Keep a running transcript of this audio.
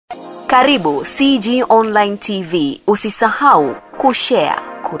Karibu CG Online TV. Usisahau kushare,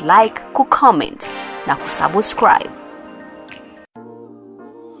 kulike, kucomment na kusubscribe.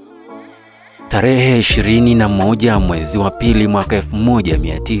 Tarehe 21 mwezi wa pili mwaka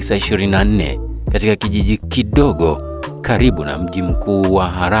 1924 katika kijiji kidogo karibu na mji mkuu wa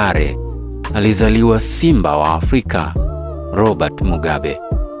Harare alizaliwa Simba wa Afrika, Robert Mugabe.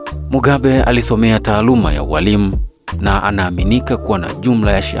 Mugabe alisomea taaluma ya ualimu na anaaminika kuwa na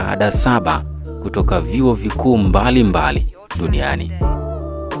jumla ya shahada 7 kutoka vyuo vikuu mbalimbali duniani.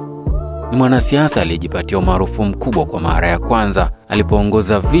 Ni mwanasiasa aliyejipatia umaarufu mkubwa kwa mara ya kwanza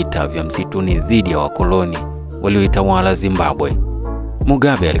alipoongoza vita vya msituni dhidi ya wakoloni walioitawala Zimbabwe.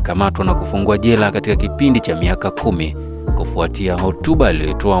 Mugabe alikamatwa na kufungwa jela katika kipindi cha miaka 10 kufuatia hotuba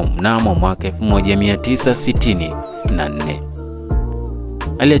aliyotoa mnamo mwaka 1964.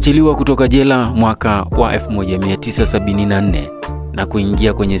 Aliachiliwa kutoka jela mwaka wa 1974 na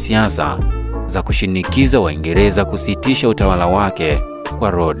kuingia kwenye siasa za kushinikiza Waingereza kusitisha utawala wake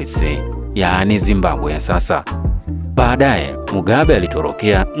kwa Rhodes, yaani Zimbabwe ya sasa. Baadaye Mugabe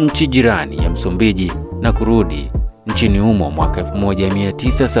alitorokea nchi jirani ya Msumbiji na kurudi nchini humo mwaka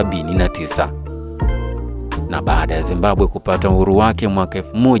 1979. Na baada ya Zimbabwe kupata uhuru wake mwaka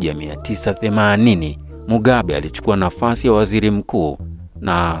 1980, Mugabe alichukua nafasi ya waziri mkuu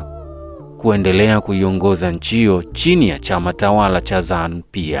na kuendelea kuiongoza nchi hiyo chini ya chama tawala cha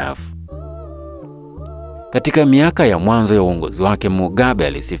ZANU-PF. Katika miaka ya mwanzo ya uongozi wake, Mugabe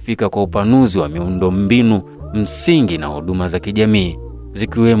alisifika kwa upanuzi wa miundombinu msingi na huduma za kijamii,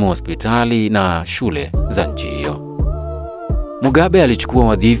 zikiwemo hospitali na shule za nchi hiyo. Mugabe alichukua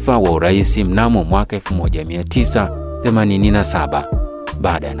wadhifa wa urais mnamo mwaka 1987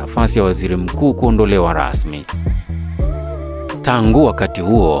 baada ya nafasi ya waziri mkuu kuondolewa rasmi. Tangu wakati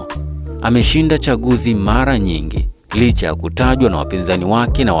huo, ameshinda chaguzi mara nyingi licha ya kutajwa na wapinzani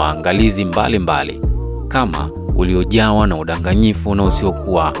wake na waangalizi mbalimbali kama uliojawa na udanganyifu na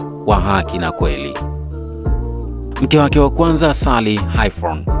usiokuwa wa haki na kweli. Mke wake wa kwanza, Sally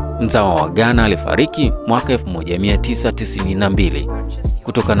Hyfron, mzawa wa Ghana, alifariki mwaka 1992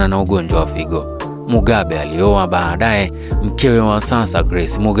 kutokana na ugonjwa wa figo. Mugabe alioa baadaye mkewe wa sasa,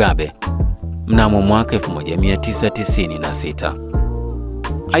 Grace Mugabe, mnamo mwaka 1996.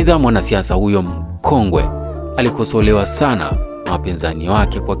 Aidha, mwanasiasa huyo mkongwe alikosolewa sana na wapinzani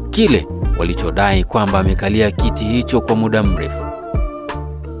wake kwa kile walichodai kwamba amekalia kiti hicho kwa muda mrefu.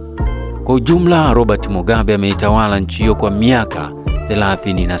 Kwa ujumla, Robert Mugabe ameitawala nchi hiyo kwa miaka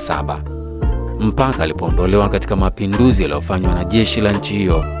 37 mpaka alipoondolewa katika mapinduzi yaliyofanywa na jeshi la nchi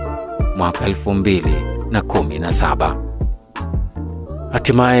hiyo mwaka 2017.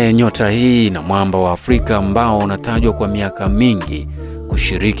 Hatimaye nyota hii na mwamba wa Afrika ambao unatajwa kwa miaka mingi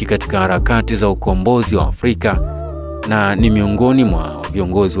kushiriki katika harakati za ukombozi wa Afrika na ni miongoni mwa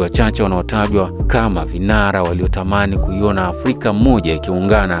viongozi wachache wanaotajwa kama vinara waliotamani kuiona Afrika moja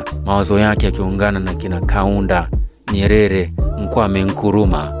ikiungana, mawazo yake yakiungana na kina Kaunda, Nyerere, Kwame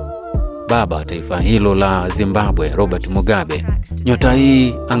Nkrumah, baba wa taifa hilo la Zimbabwe, Robert Mugabe. Nyota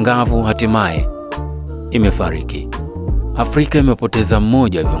hii angavu hatimaye imefariki. Afrika imepoteza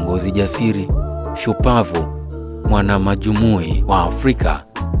mmoja viongozi jasiri, shupavu, mwana majumui wa Afrika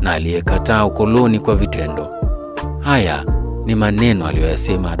na aliyekataa ukoloni kwa vitendo. Haya ni maneno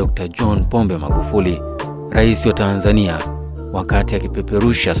aliyoyasema Dr. John Pombe Magufuli, Rais wa Tanzania, wakati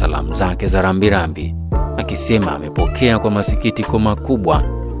akipeperusha salamu zake za rambirambi, akisema amepokea kwa masikitiko makubwa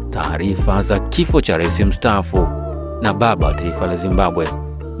taarifa za kifo cha rais mstaafu na baba wa taifa la Zimbabwe,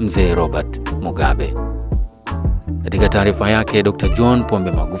 Mzee Robert Mugabe. Katika taarifa yake, Dr. John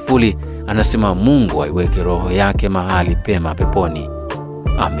Pombe Magufuli anasema Mungu aiweke roho yake mahali pema peponi.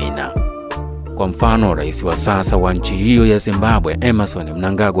 Amina. Kwa mfano, rais wa sasa wa nchi hiyo ya Zimbabwe, Emmerson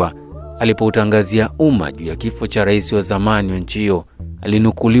Mnangagwa, alipoutangazia umma juu ya kifo cha rais wa zamani wa nchi hiyo,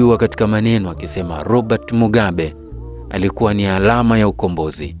 alinukuliwa katika maneno akisema Robert Mugabe alikuwa ni alama ya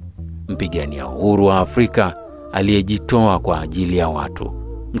ukombozi, mpigania uhuru wa Afrika aliyejitoa kwa ajili ya watu.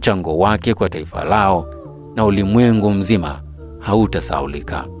 Mchango wake kwa taifa lao na ulimwengu mzima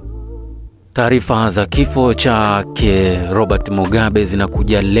hautasahaulika. Taarifa za kifo chake Robert Mugabe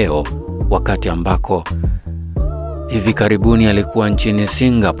zinakuja leo wakati ambako hivi karibuni alikuwa nchini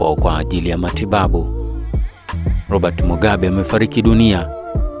Singapore kwa ajili ya matibabu. Robert Mugabe amefariki dunia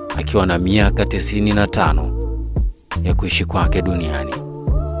akiwa na miaka 95 ya kuishi kwake duniani.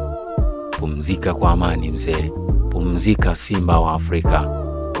 Pumzika kwa amani mzee, pumzika Simba wa Afrika.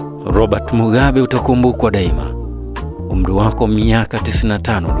 Robert Mugabe, utakumbukwa daima. Umri wako miaka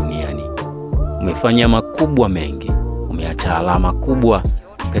 95 duniani. Umefanya makubwa mengi, umeacha alama kubwa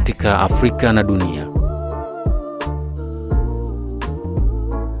katika Afrika na dunia.